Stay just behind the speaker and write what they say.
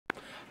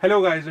Hello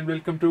guys and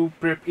welcome to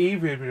Prep E,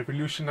 where we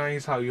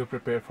revolutionize how you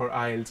prepare for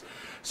IELTS.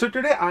 So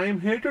today I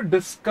am here to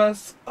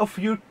discuss a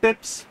few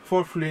tips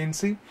for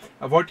fluency,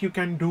 what you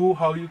can do,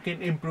 how you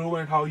can improve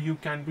and how you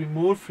can be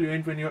more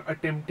fluent when you're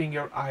attempting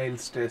your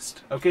IELTS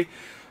test. Okay,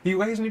 you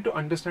guys need to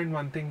understand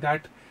one thing,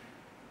 that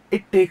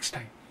it takes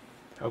time.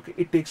 Okay,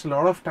 it takes a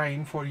lot of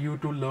time for you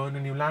to learn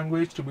a new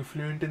language, to be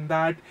fluent in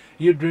that.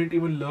 You didn't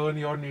even learn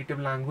your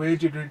native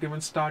language, you didn't even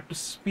start to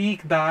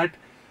speak that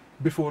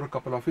before a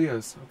couple of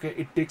years. Okay,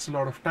 it takes a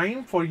lot of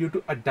time for you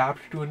to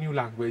adapt to a new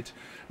language,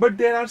 but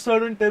there are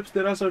certain tips,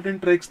 there are certain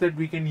tricks that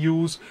we can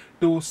use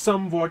to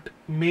somewhat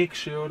make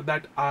sure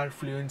that our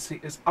fluency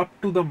is up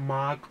to the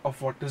mark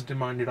of what is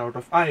demanded out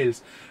of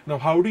IELTS. Now,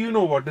 how do you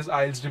know what is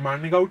IELTS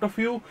demanding out of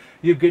you?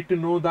 You get to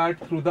know that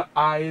through the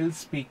IELTS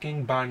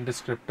Speaking Band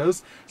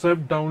Descriptors. So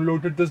I've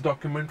downloaded this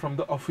document from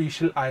the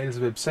official IELTS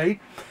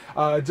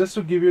website. Just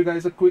to give you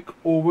guys a quick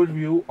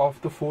overview of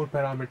the 4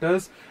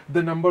 parameters.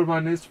 The number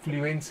 1 is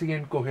fluency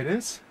and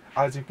coherence.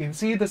 As you can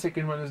see, the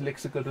second one is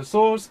lexical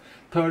resource,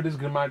 third is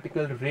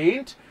grammatical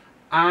range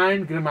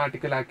and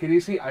grammatical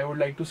accuracy. I would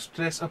like to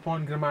stress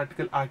upon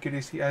grammatical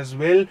accuracy as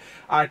well.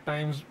 At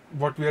times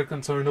what we are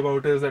concerned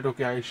about is that,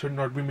 okay, I should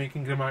not be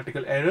making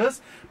grammatical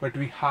errors, but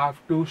we have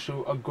to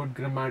show a good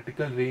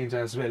grammatical range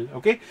as well.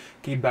 Okay,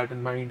 keep that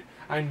in mind.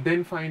 And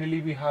then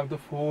finally we have the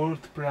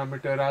 4th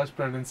parameter as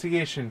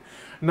pronunciation.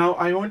 Now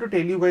I want to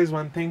tell you guys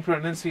one thing,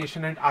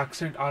 pronunciation and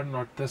accent are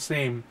not the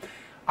same.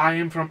 I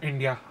am from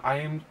India. I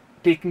am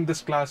taking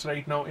this class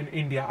right now in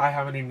India. I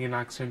have an Indian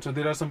accent, so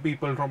there are some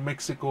people from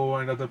Mexico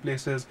and other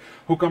places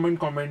who come and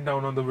comment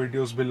down on the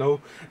videos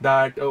below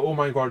that, oh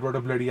my god, what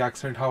a bloody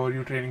accent, how are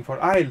you training for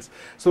IELTS?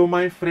 So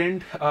my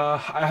friend, I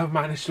have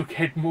managed to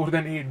get more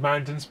than 8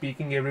 bands in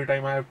speaking every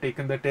time I have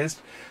taken the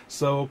test.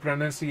 So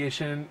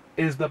pronunciation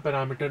is the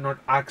parameter, not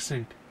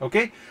accent.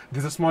 Okay,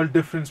 there's a small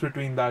difference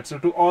between that. So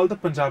to all the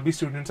Punjabi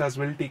students as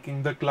well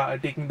taking the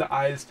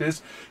IELTS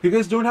test, you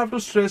guys don't have to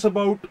stress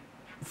about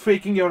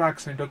faking your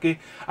accent. Okay,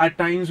 at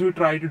times we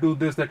try to do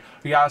this, that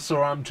yeah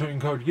sir, I'm doing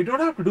good. You don't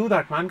have to do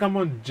that, man. Come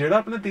on,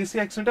 jeda apna desi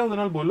accent hai ude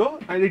naal bolo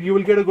and you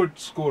will get a good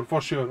score for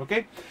sure.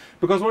 Okay,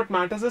 because what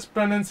matters is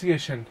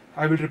pronunciation.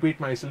 I will repeat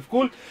myself.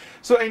 Cool.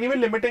 So anyway,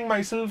 limiting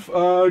myself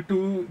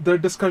to the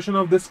discussion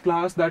of this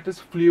class, that is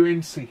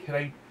fluency,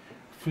 right?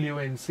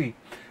 Fluency.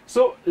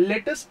 So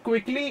let us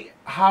quickly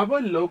have a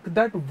look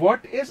that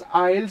what is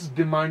IELTS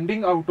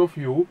demanding out of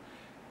you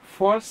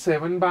for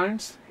 7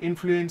 bands in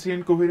fluency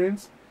and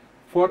coherence,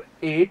 for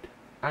 8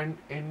 and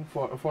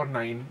for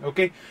 9.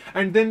 Okay,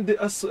 and then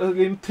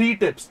in 3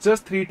 tips,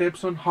 just 3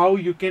 tips on how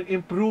you can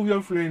improve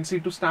your fluency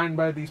to stand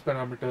by these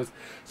parameters.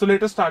 So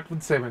let us start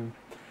with 7.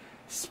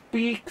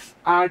 Speaks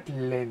at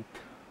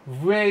length.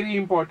 Very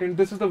important.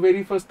 This is the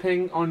very first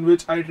thing on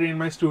which I train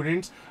my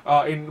students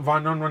in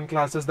one-on-one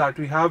classes that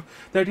we have,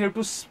 that you have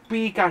to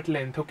speak at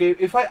length. Okay,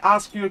 if I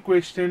ask you a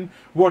question,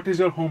 what is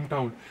your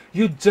hometown,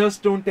 you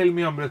just don't tell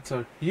me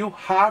Amritsar. You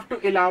have to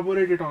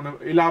elaborate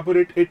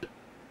it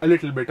a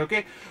little bit.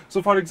 Okay,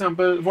 so for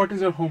example, what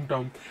is your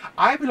hometown?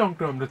 I belong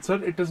to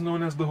Amritsar. It is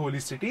known as the holy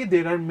city.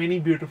 There are many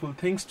beautiful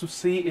things to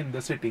see in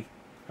the city.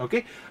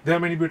 Okay, there are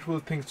many beautiful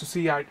things to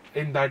see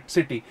in that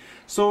city.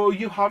 So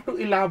you have to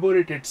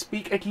elaborate it.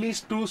 Speak at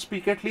least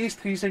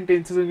 3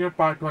 sentences in your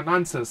part 1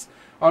 answers.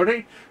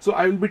 Alright, so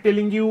I will be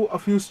telling you a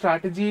few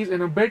strategies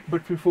in a bit,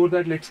 but before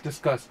that let's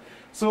discuss.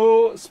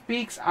 So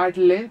speaks at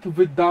length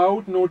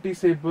without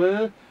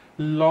noticeable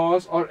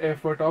loss or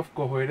effort of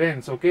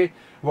coherence. Okay,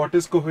 what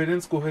is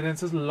coherence?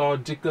 Coherence is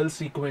logical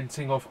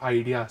sequencing of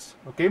ideas.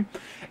 Okay,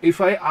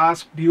 if I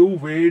asked you,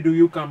 where do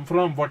you come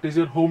from, what is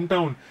your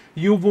hometown,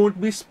 you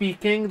won't be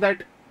speaking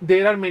that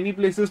there are many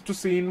places to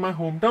see in my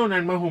hometown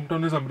and my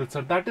hometown is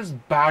Amritsar. That is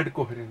bad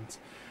coherence.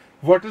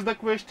 What is the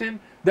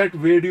question? That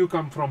where do you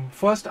come from?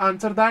 First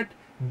answer that,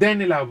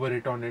 then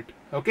elaborate on it.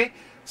 Okay,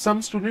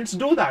 some students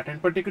do that,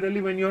 and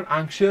particularly when you're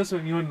anxious,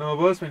 when you're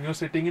nervous, when you're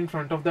sitting in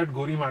front of that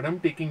Gori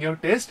madam taking your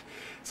test,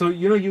 so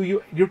you know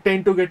you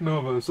tend to get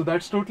nervous. So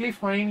that's totally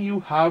fine. You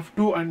have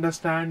to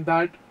understand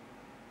that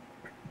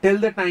till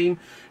the time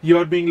you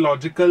are being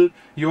logical,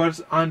 you are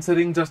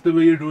answering just the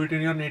way you do it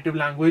in your native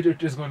language,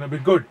 it is going to be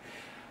good.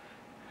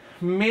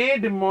 May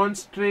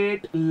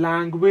demonstrate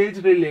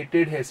language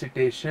related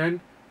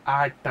hesitation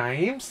at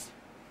times.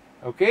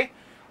 Okay,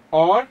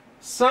 or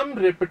some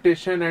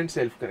repetition and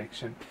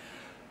self-correction.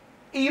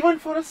 Even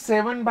for a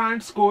 7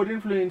 band score in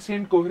fluency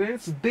and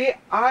coherence, they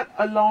are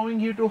allowing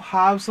you to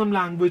have some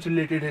language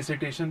related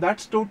hesitation.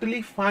 That's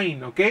totally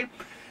fine. Okay,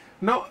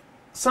 now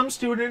some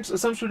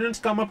students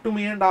come up to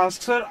me and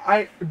ask, sir,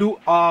 I do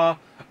I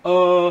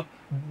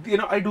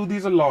do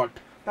these a lot.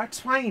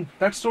 That's fine,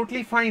 that's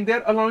totally fine.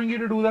 They're allowing you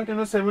to do that in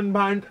a 7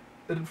 band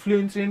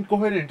fluency and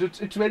coherence.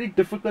 It's very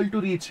difficult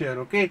to reach here.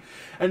 Okay,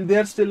 and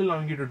they're still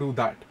allowing you to do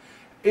that.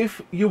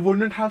 If you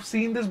wouldn't have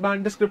seen this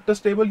band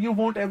descriptors table, you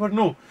won't ever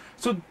know.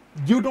 So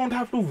you don't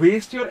have to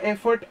waste your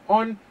effort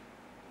on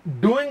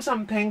doing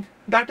something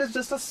that is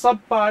just a sub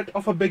part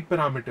of a big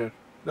parameter.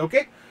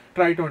 Okay,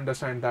 try to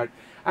understand that.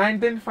 And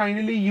then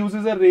finally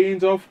uses a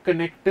range of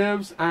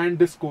connectives and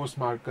discourse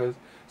markers.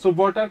 So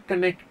what are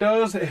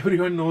connectors?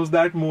 Everyone knows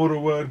that.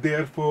 Moreover,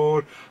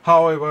 therefore,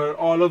 however,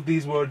 all of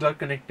these words are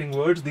connecting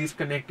words. These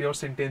connect your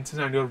sentences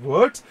and your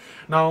words.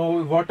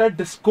 Now, what are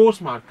discourse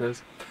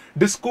markers?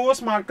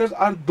 Discourse markers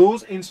are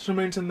those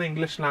instruments in the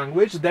English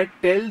language that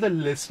tell the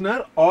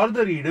listener or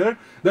the reader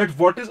that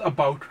what is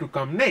about to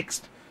come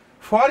next.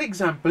 For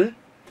example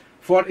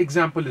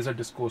is a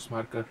discourse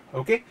marker.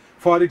 Okay,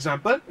 for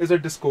example is a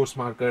discourse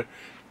marker.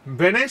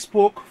 When I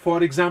spoke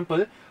for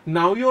example,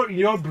 now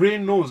your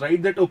brain knows,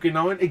 right, that okay,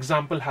 now an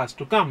example has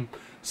to come.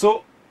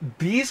 So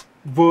these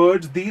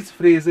words, these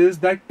phrases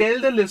that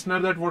tell the listener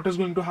that what is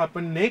going to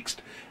happen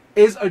next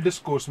is a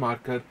discourse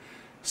marker.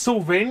 So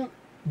when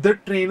the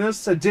trainers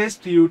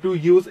suggest you to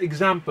use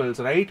examples,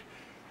 right,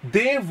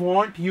 they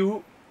want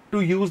you to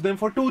use them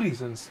for two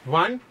reasons.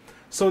 One,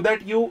 so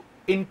that you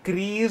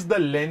increase the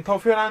length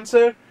of your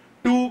answer.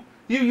 Two,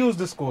 you use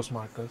discourse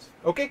markers.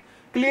 Okay,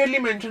 clearly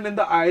mentioned in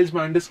the IELTS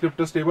Band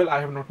Descriptors table. I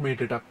have not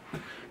made it up.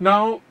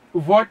 Now,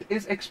 what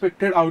is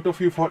expected out of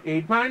you for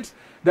 8 bands?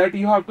 That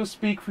you have to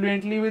speak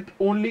fluently with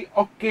only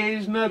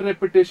occasional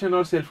repetition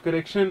or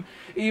self-correction.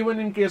 Even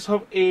in case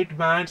of 8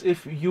 bands,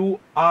 if you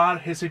are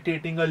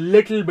hesitating a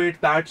little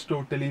bit, that's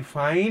totally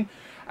fine,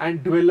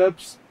 and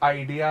develops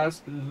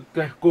ideas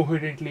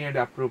coherently and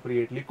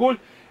appropriately. Cool.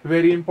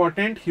 Very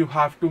important, you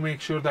have to make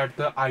sure that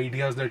the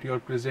ideas that you're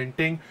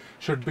presenting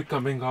should be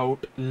coming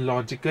out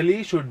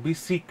logically, should be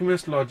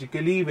sequenced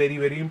logically. Very,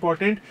 very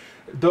important.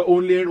 The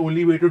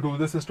only way to do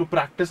this is to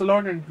practice a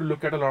lot and to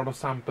look at a lot of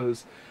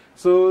samples.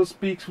 So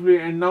speak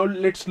fluently. And now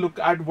let's look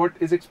at what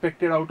is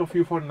expected out of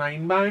you for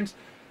 9 bands.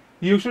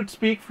 You should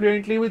speak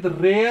fluently with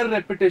rare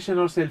repetition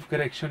or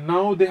self-correction.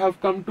 Now they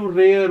have come to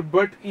rare,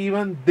 but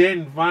even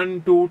then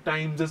 1-2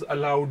 times is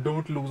allowed.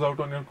 Don't lose out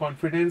on your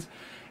confidence.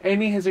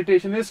 Any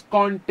hesitation is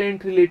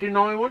content related.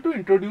 Now I want to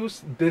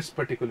introduce this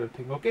particular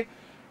thing. Okay,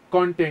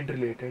 content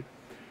related.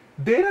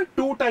 There are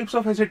 2 types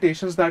of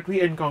hesitations that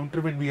we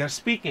encounter when we are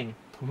speaking.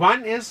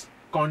 One is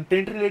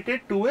content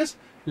related, 2 is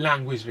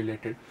language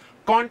related.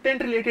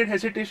 Content related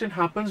hesitation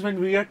happens when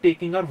we are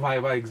taking our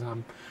Viva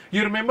exam.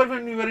 You remember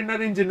when we were in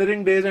our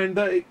engineering days and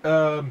the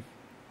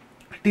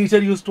teacher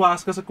used to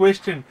ask us a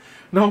question.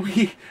 Now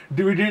we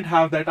didn't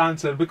have that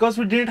answer because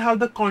we didn't have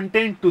the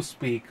content to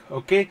speak.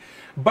 Okay,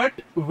 but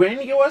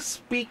when you are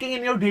speaking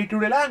in your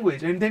day-to-day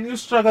language and then you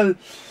struggle,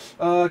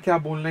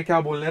 kya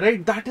bolna,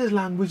 right? That is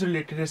language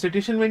related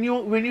hesitation. When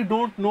you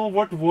don't know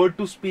what word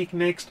to speak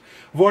next,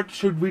 what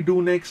should we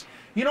do next?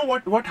 You know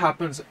what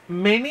happens?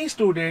 Many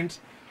students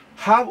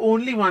have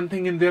only one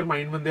thing in their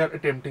mind when they are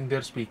attempting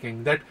their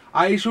speaking, that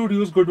I should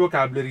use good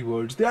vocabulary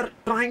words. They are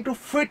trying to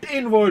fit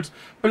in words,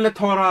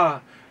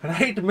 plethora,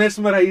 right,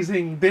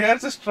 mesmerizing. They are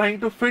just trying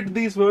to fit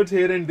these words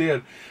here and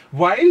there.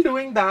 While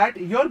doing that,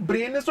 your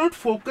brain is not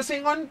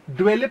focusing on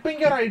developing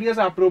your ideas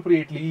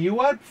appropriately. You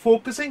are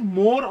focusing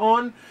more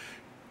on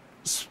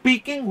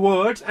speaking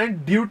words,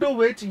 and due to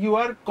which you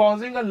are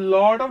causing a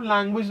lot of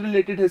language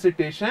related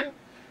hesitation,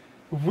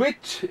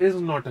 which is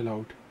not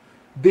allowed.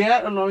 They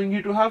are allowing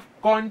you to have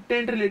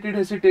content related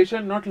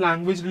hesitation, not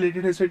language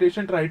related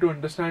hesitation. Try to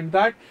understand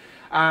that.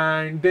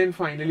 And then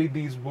finally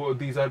these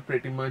are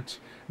pretty much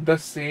the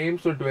same.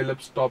 So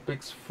develops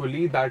topics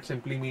fully. That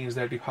simply means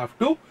that you have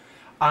to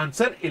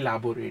answer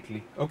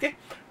elaborately. Okay,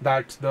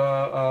 that's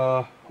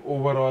the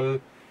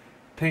overall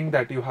thing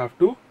that you have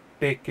to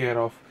take care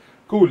of.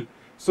 Cool.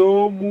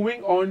 So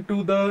moving on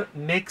to the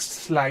next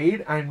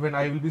slide, and when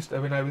I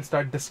will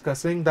start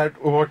discussing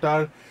that what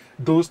are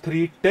those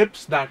 3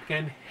 tips that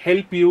can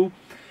help you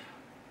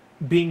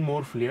being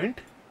more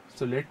fluent.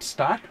 So let's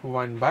start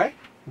one by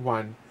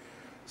one.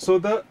 So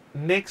the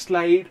next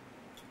slide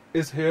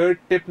is here.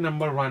 Tip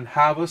number 1,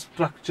 have a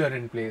structure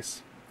in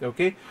place.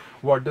 Okay,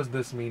 what does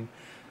this mean?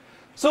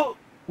 So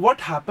what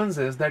happens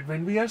is that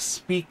when we are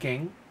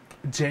speaking,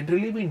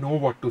 generally we know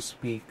what to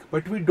speak,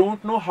 but we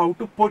don't know how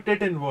to put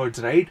it in words,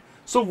 right?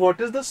 So what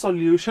is the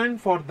solution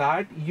for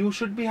that? You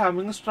should be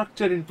having a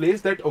structure in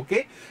place that,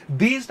 okay,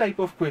 these type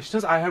of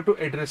questions I have to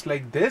address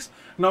like this.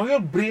 Now your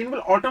brain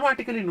will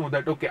automatically know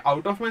that, okay,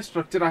 out of my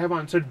structure I have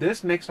answered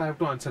this, next I have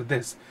to answer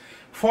this.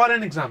 For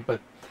an example,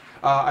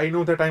 I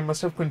know that I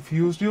must have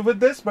confused you with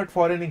this, but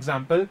for an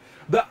example,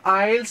 the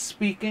IELTS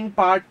speaking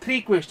part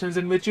 3 questions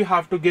in which you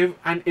have to give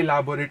an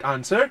elaborate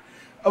answer.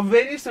 A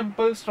very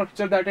simple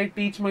structure that I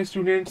teach my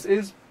students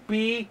is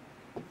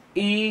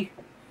P-E-E.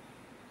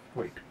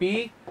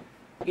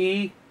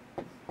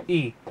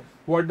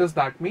 What does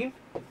that mean?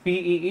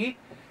 P-E-E.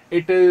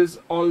 It is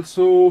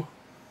also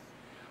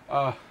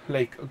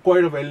like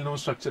quite a well-known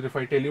structure if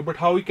I tell you, but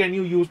how can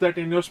you use that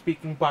in your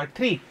speaking part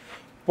 3?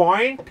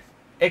 Point,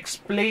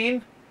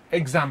 explain,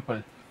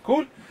 example.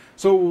 Cool.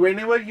 So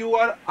whenever you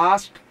are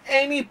asked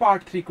any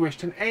part 3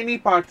 question,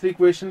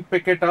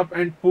 pick it up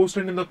and post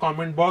it in the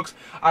comment box.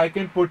 I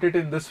can put it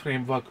in this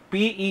framework,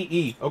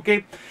 PEE.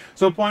 Okay,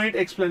 so point,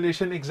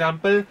 explanation,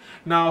 example.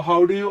 Now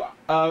how do you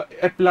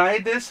apply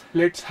this?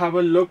 Let's have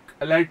a look.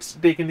 Let's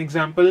take an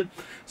example.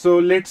 So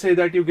let's say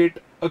that you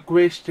get a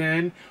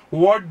question,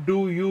 what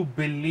do you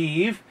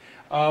believe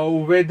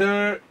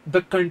whether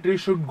the country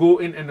should go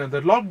in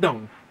another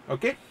lockdown?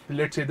 Okay,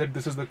 let's say that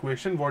this is the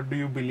question. What do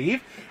you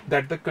believe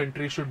that the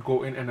country should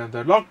go in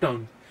another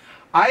lockdown?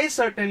 I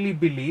certainly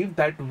believe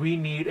that we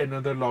need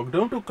another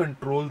lockdown to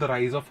control the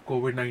rise of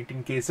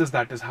COVID-19 cases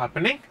that is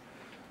happening.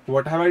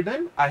 What have I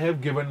done? I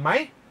have given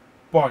my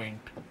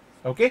point.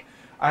 Okay,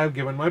 I have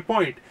given my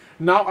point.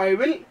 Now I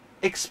will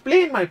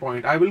explain my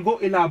point. I will go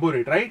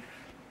elaborate, right?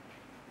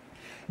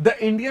 The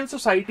Indian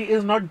society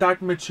is not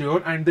that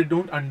mature and they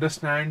don't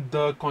understand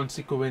the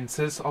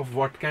consequences of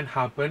what can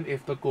happen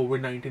if the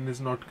COVID-19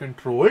 is not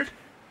controlled.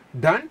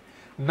 Done.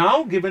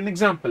 Now give an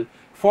example.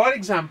 For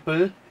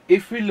example,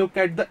 if we look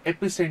at the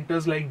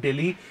epicenters like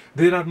Delhi,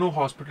 there are no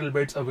hospital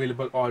beds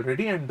available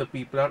already and the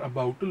people are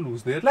about to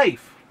lose their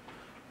life.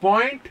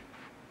 Point,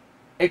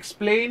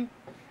 explain,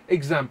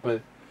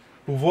 example.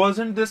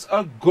 Wasn't this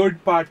a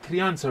good part 3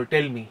 answer?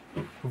 Tell me.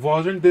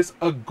 Wasn't this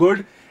a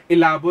good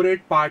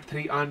elaborate part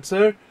 3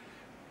 answer?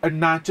 A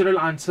natural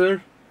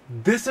answer?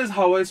 This is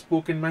how I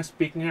spoke in my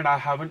speaking and I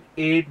have an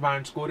 8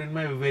 band score in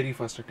my very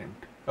first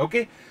attempt.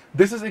 Okay,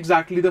 this is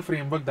exactly the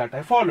framework that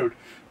I followed.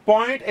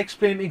 Point,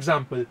 explain,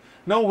 example.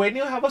 Now when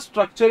you have a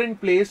structure in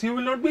place, you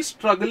will not be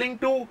struggling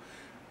to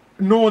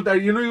know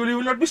that, you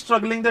will not be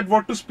struggling that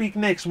what to speak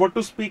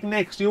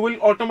next. You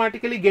will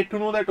automatically get to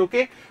know that,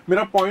 okay,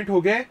 mera point ho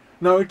gaya,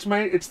 now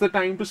it's the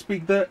time to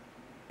speak the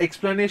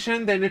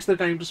explanation, then it's the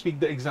time to speak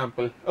the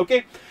example.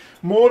 Okay,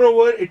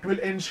 moreover, it will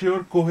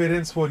ensure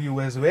coherence for you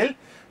as well.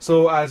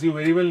 So as you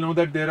very well know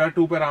that there are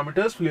 2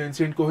 parameters,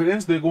 fluency and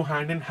coherence, they go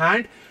hand in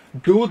hand.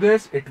 Do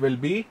this, it will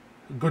be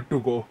good to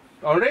go.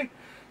 All right,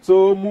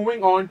 so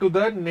moving on to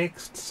the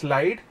next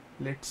slide.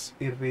 Let's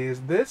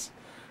erase this.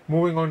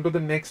 Moving on to the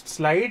next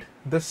slide.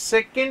 The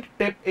second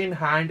tip in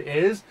hand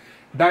is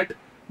that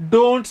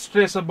don't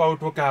stress about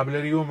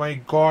vocabulary. Oh my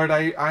god,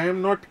 I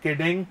am not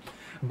kidding.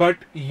 But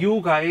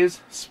you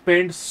guys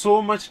spend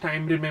so much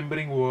time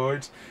remembering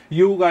words.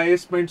 You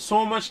guys spend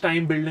so much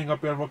time building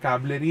up your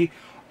vocabulary.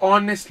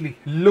 Honestly,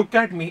 look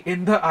at me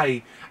in the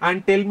eye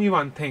and tell me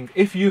one thing.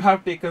 If you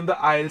have taken the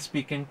IELTS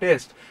speaking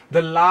test,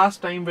 the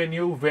last time when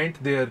you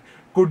went there,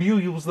 could you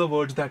use the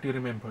words that you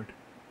remembered?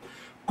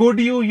 Could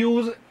you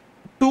use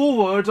 2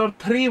 words or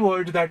 3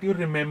 words that you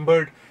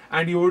remembered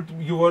and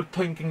you were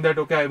thinking that,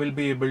 okay, I will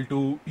be able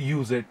to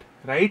use it,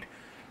 right?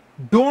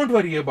 Don't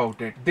worry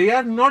about it. They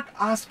are not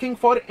asking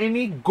for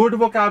any good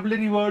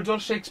vocabulary words or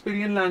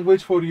Shakespearean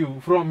language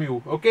from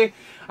you, okay?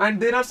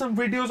 And there are some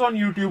videos on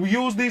YouTube.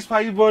 Use these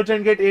 5 words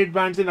and get 8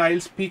 bands in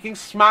IELTS speaking.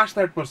 Smash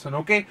that person,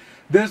 okay?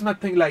 There's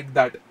nothing like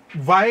that.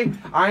 Why?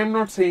 I am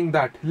not saying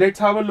that. Let's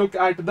have a look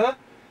at the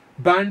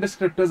band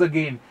descriptors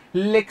again.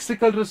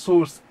 Lexical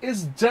resource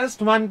is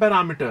just 1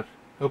 parameter,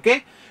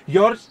 okay?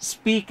 Your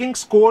speaking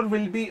score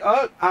will be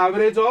an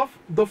average of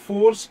the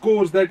 4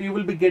 scores that you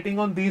will be getting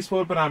on these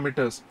 4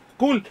 parameters.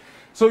 Cool.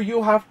 So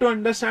you have to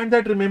understand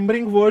that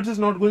remembering words is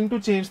not going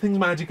to change things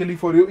magically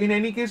for you. In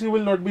any case, you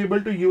will not be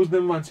able to use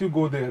them once you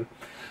go there.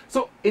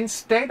 So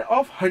instead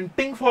of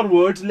hunting for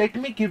words, let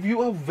me give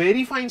you a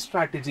very fine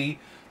strategy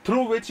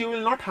through which you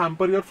will not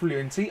hamper your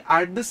fluency.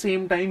 At the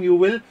same time, you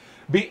will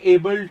be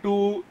able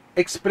to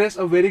express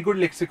a very good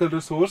lexical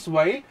resource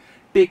while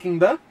taking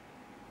the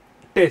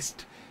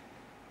test.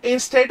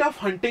 Instead of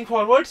hunting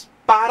for words,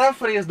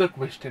 paraphrase the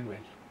question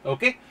well.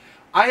 Okay,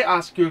 I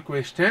ask you a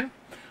question.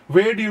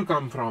 Where do you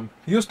come from?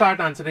 You start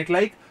answering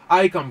like,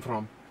 I come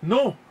from.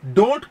 No,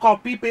 don't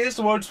copy paste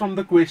words from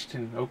the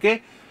question.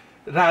 Okay,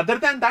 rather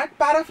than that,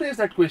 paraphrase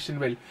that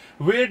question well.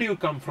 Where do you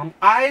come from?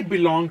 I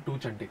belong to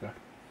Chandigarh.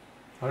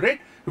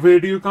 Alright, where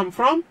do you come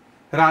from?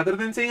 Rather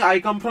than saying I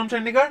come from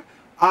Chandigarh,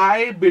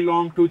 I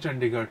belong to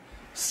Chandigarh.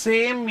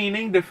 Same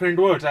meaning, different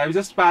words. I will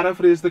just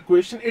paraphrase the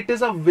question. It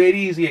is a very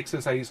easy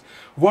exercise.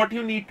 What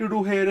you need to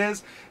do here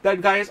is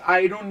that, guys,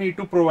 I don't need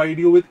to provide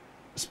you with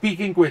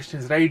speaking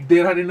questions, right?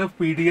 There are enough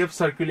PDFs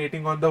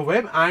circulating on the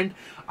web, and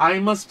I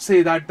must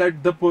say that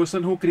the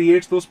person who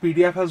creates those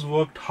PDF has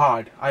worked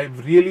hard. I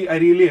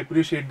really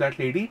appreciate that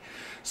lady.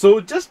 So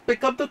just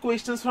pick up the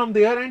questions from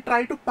there and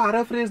try to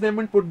paraphrase them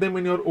and put them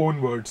in your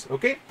own words.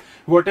 Okay,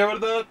 whatever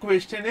the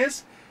question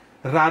is,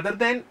 rather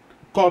than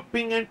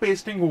copying and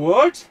pasting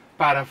words,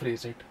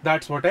 paraphrase it.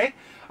 That's what I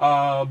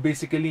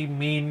basically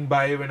mean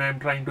by when I'm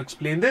trying to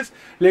explain this.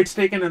 Let's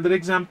take another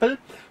example.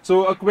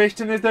 So a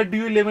question is that, do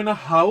you live in a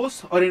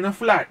house or in a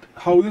flat?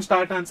 How you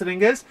start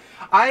answering is,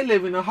 I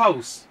live in a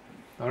house.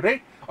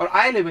 Alright, or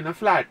I live in a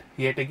flat.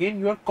 Yet again,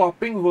 you are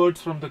copying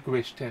words from the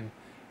question.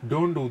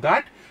 Don't do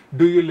that.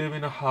 Do you live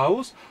in a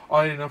house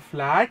or in a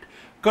flat?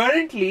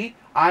 Currently,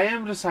 I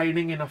am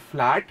residing in a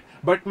flat,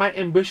 but my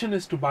ambition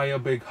is to buy a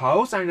big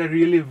house, and I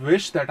really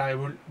wish that I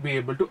would be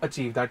able to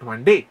achieve that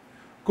one day.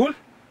 Cool?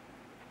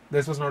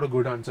 This was not a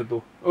good answer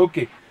though.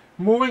 Okay,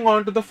 moving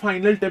on to the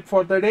final tip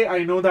for the day.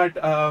 I know that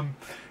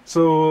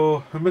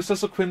so Mr.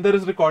 Sukhvinder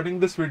is recording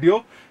this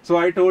video, so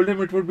I told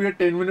him it would be a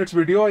 10 minutes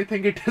video. I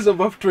think it is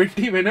above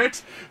 20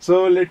 minutes.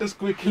 So let us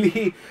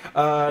quickly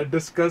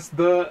discuss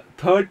the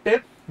third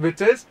tip,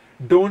 which is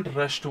don't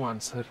rush to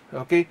answer.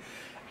 Okay,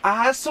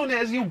 as soon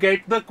as you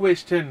get the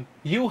question,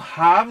 you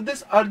have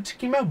this urge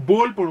कि मैं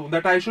बोल पड़ूं,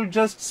 that I should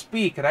just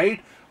speak,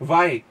 right?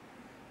 Why?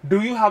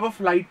 Do you have a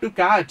flight to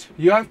catch?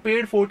 You have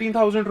paid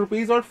 14,000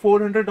 rupees or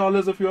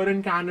 $400 if you are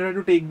in Canada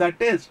to take that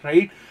test,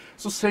 right?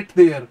 So sit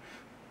there.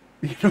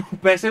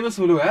 पैसे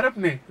वसूलो यार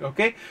अपने.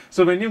 Okay,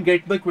 so when you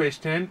get the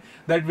question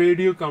that where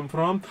do you come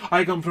from,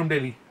 I come from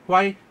Delhi.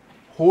 Why?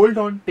 Hold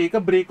on, take a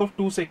break of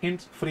 2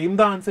 seconds, frame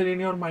the answer in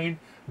your mind,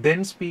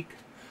 then speak.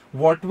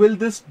 What will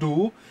this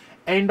do?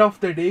 End of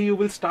the day, you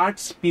will start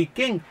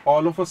speaking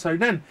all of a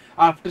sudden.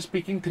 After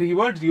speaking 3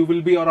 words, you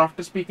will be, or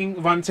after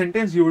speaking 1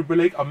 sentence, you will be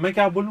like, अब मैं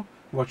क्या बोलूं?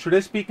 What should I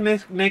speak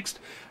next?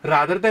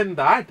 Rather than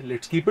that,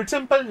 let's keep it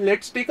simple.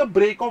 Let's take a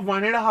break of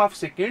 1.5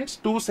 seconds,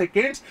 2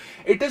 seconds.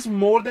 It is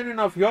more than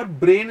enough. Your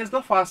brain is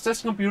the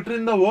fastest computer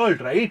in the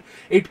world, right?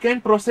 It can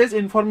process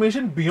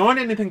information beyond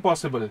anything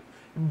possible.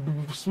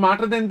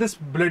 Smarter than this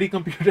bloody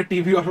computer,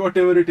 TV or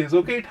whatever it is.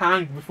 Okay, it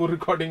hanged before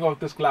recording of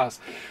this class.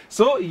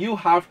 So you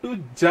have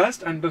to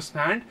just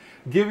understand,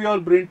 give your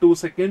brain 2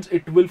 seconds,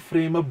 it will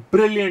frame a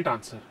brilliant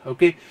answer.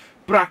 Okay,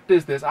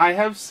 practice this. I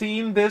have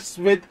seen this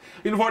with,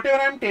 whatever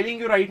I'm telling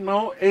you right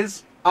now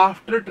is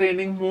after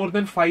training more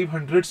than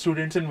 500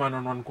 students in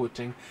one-on-one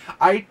coaching.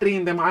 I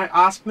train them, I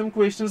ask them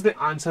questions, they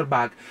answer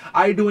back.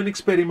 I do an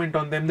experiment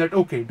on them that,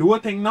 okay, do a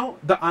thing now.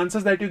 The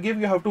answers that you give,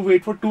 you have to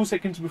wait for 2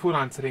 seconds before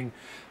answering.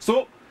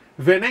 So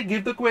when I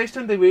give the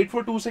question, they wait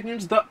for 2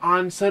 seconds, the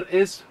answer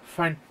is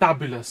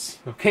fantabulous.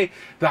 Okay,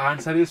 the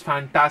answer is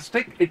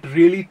fantastic. It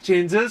really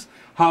changes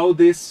how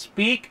they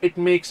speak. It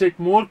makes it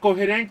more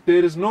coherent.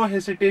 There is no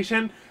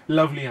hesitation.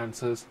 Lovely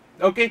answers.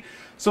 Okay,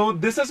 so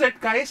this is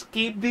it, guys.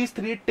 Keep these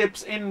 3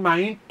 tips in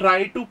mind.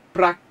 Try to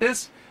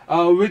practice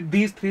with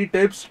these 3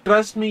 tips.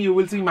 Trust me, you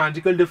will see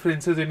magical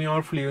differences in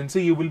your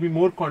fluency. You will be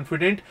more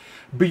confident.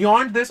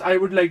 Beyond this, I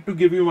would like to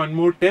give you one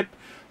more tip.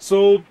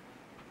 So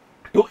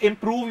to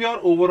improve your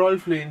overall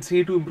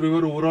fluency, to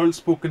improve your overall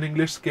spoken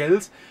English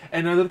skills,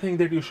 another thing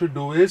that you should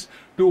do is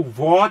to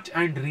watch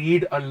and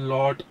read a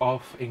lot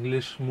of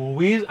English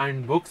movies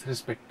and books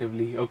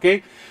respectively.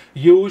 Okay,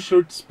 you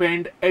should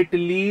spend at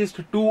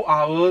least 2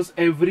 hours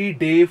every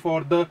day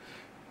for the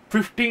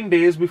 15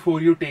 days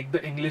before you take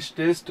the English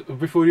test,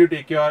 before you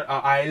take your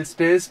IELTS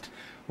test,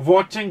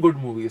 watching good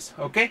movies.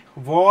 Okay,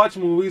 watch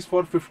movies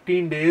for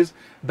 15 days.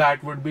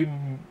 That would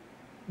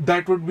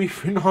be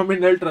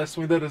phenomenal. Trust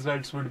me, the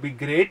results would be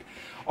great.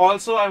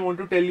 Also, I want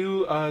to tell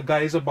you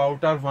guys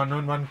about our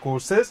one-on-one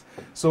courses.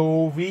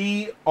 So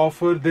we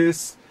offer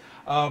this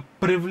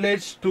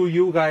privilege to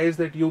you guys,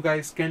 that you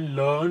guys can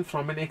learn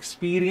from an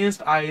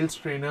experienced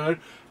IELTS trainer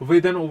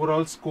with an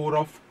overall score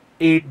of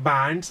 8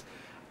 bands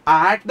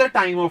at the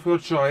time of your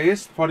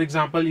choice. For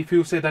example, if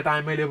you say that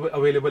I'm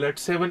available at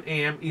 7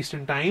 a.m.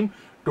 Eastern time,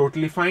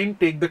 totally fine.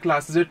 Take the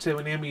classes at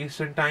 7 a.m.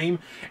 Eastern time.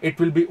 It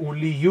will be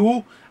only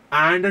you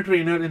and a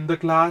trainer in the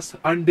class,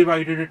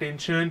 undivided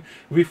attention.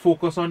 We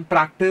focus on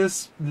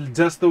practice,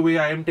 just the way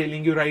I am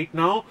telling you right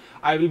now.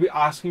 I will be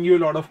asking you a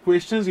lot of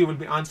questions, you will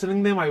be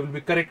answering them, I will be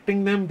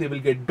correcting them. They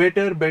will get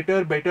better,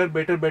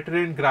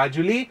 and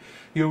gradually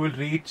you will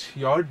reach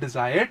your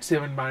desired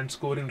 7-band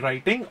score in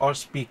writing or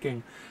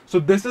speaking. So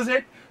this is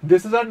it.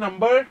 This is our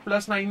number,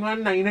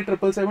 +91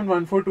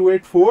 9877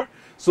 14284.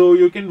 So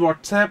you can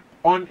WhatsApp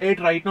on it.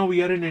 Right now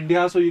we are in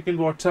India, so you can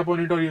WhatsApp on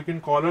it or you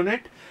can call on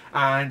it.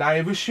 And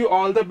I wish you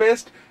all the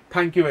best.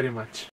 Thank you very much.